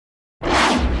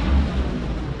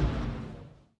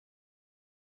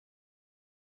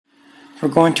We're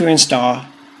going to install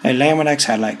a Lamin-x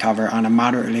headlight cover on a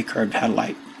moderately curved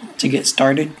headlight. To get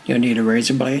started, you'll need a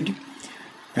razor blade,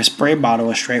 a spray bottle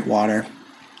with straight water,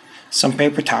 some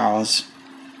paper towels,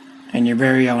 and your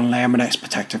very own Lamin-x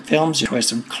protective films, your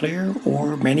choice of clear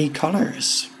or many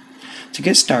colors. To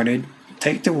get started,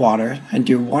 take the water and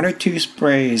do 1 or 2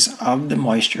 sprays of the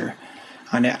moisture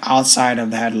on the outside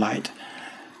of the headlight.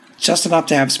 Just enough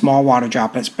to have small water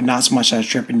droplets, but not so much that it's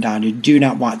dripping down. You do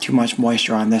not want too much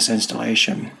moisture on this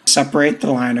installation. Separate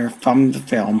the liner from the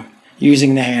film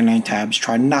using the handling tabs.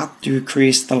 Try not to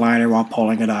crease the liner while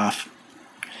pulling it off.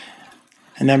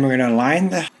 And then we're going to line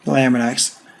the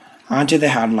Lamin-x onto the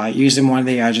headlight using one of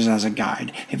the edges as a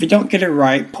guide. If you don't get it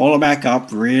right, pull it back up,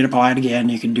 reapply it again.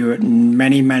 You can do it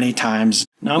many times.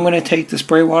 Now I'm going to take the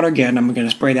spray water again. I'm going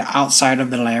to spray the outside of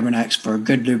the Lamin-x for a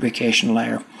good lubrication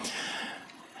layer.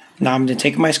 Now I'm going to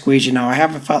take my squeegee. Now I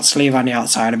have a felt sleeve on the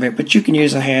outside of it, but you can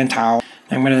use a hand towel.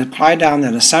 I'm going to apply down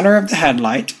to the center of the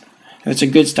headlight. It's a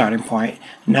good starting point.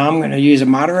 Now I'm going to use a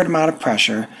moderate amount of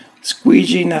pressure,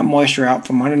 squeegeeing that moisture out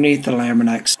from underneath the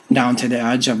Lamin-x down to the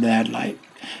edge of the headlight.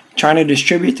 Trying to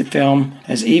distribute the film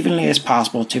as evenly as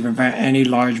possible to prevent any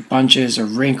large bunches or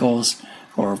wrinkles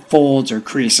or folds or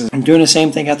creases. I'm doing the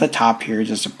same thing at the top here,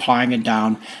 just applying it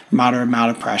down, moderate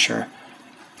amount of pressure.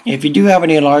 If you do have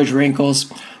any large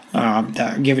wrinkles that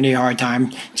are giving you a hard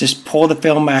time, just pull the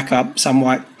film back up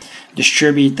somewhat,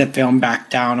 distribute the film back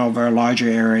down over a larger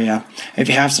area. If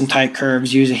you have some tight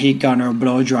curves, use a heat gun or a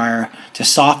blow dryer to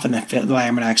soften the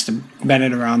Lamin-x to bend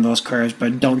it around those curves,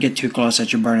 but don't get too close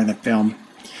that you're burning the film.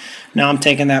 Now I'm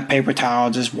taking that paper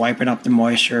towel, just wiping up the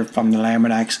moisture from the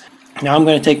Lamin-x. Now I'm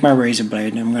going to take my razor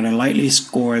blade and I'm going to lightly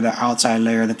score the outside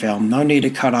layer of the film. No need to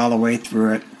cut all the way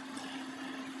through it.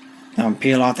 Now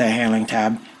peel off that handling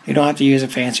tab. You don't have to use a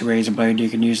fancy razor blade. You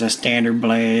can use a standard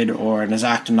blade or an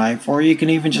X-Acto knife, or you can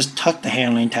even just tuck the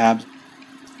handling tabs.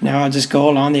 Now I'll just go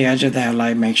along the edge of the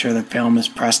headlight, make sure the film is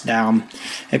pressed down.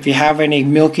 If you have any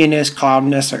milkiness,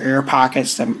 cloudiness, or air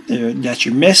pockets that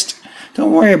you missed,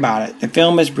 don't worry about it. The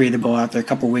film is breathable. After a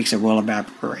couple weeks it will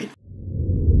evaporate.